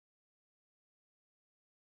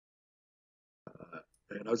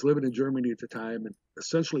And I was living in Germany at the time, and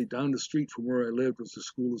essentially down the street from where I lived was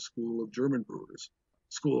the school of German brewers.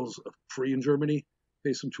 Schools are free in Germany,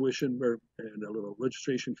 pay some tuition and a little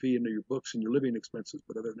registration fee into your books and your living expenses,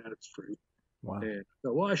 but other than that, it's free. Wow. And I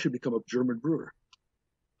thought, well, I should become a German brewer.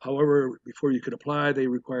 However, before you could apply, they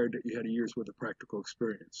required that you had a year's worth of practical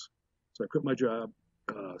experience. So I quit my job,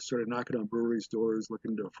 started knocking on breweries' doors,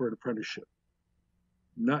 looking for an apprenticeship.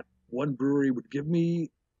 Not one brewery would give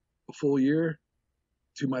me a full year.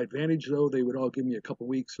 To my advantage, though, they would all give me a couple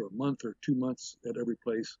weeks or a month or 2 months at every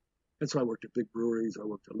place. And so I worked at big breweries, I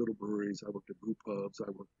worked at little breweries, I worked at brew pubs,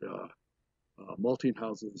 I worked malting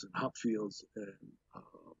houses and hop fields, and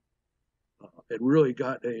really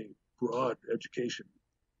got a broad education.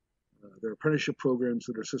 Their apprenticeship programs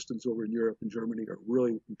that are systems over in Europe and Germany are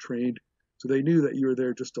really trained. So they knew that you were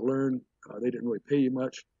there just to learn. They didn't really pay you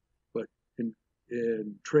much, but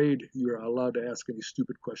in trade, you're allowed to ask any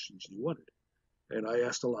stupid questions you wanted. And I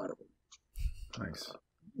asked a lot of them. Nice.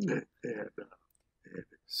 And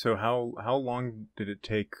so how long did it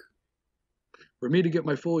take? For me to get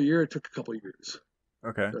my full year, it took a couple of years.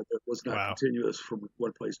 Okay. It was not continuous from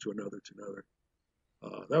one place to another.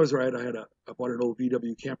 That was right. I bought an old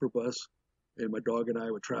VW camper bus, and my dog and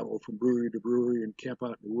I would travel from brewery to brewery and camp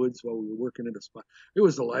out in the woods while we were working in a spot. It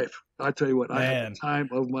was the life. I tell you what, I had the time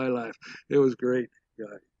of my life. It was great.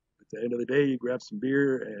 At the end of the day, you grab some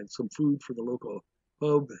beer and some food from the local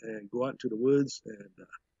pub and go out into the woods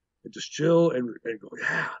and just chill and go,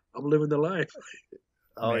 yeah, I'm living the life.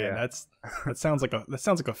 Oh man, yeah, that sounds like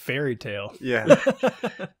a fairy tale. Yeah.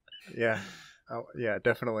 Yeah. Oh, yeah,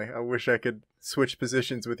 definitely. I wish I could switch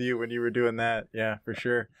positions with you when you were doing that. Yeah, for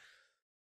sure.